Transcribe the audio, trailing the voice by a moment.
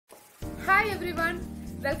Hi everyone,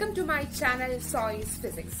 welcome to my channel SOY'S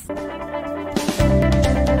Physics.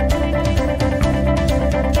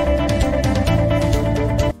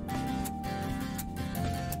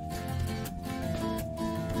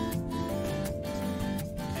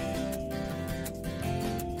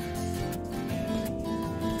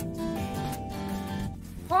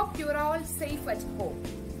 Hope you are all safe at home.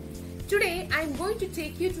 Today I am going to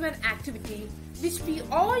take you to an activity which we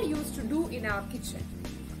all used to do in our kitchen.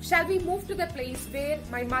 Shall we move to the place where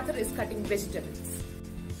my mother is cutting vegetables?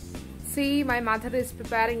 See, my mother is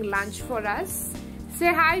preparing lunch for us. Say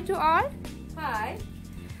hi to all. Hi.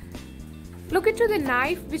 Look into the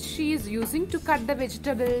knife which she is using to cut the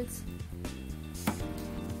vegetables.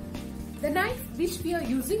 The knife which we are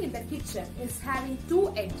using in the kitchen is having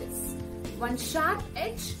two edges. One sharp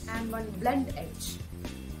edge and one blunt edge.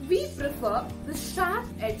 We prefer the sharp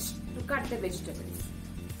edge to cut the vegetables.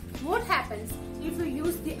 What happens if you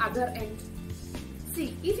use the other end?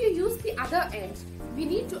 See, if you use the other end, we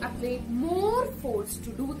need to apply more force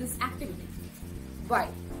to do this activity. Why?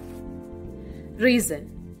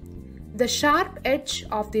 Reason: the sharp edge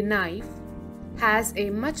of the knife has a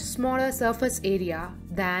much smaller surface area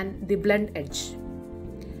than the blunt edge.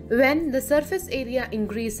 When the surface area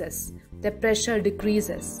increases, the pressure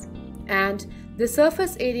decreases, and the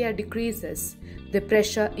surface area decreases, the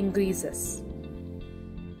pressure increases.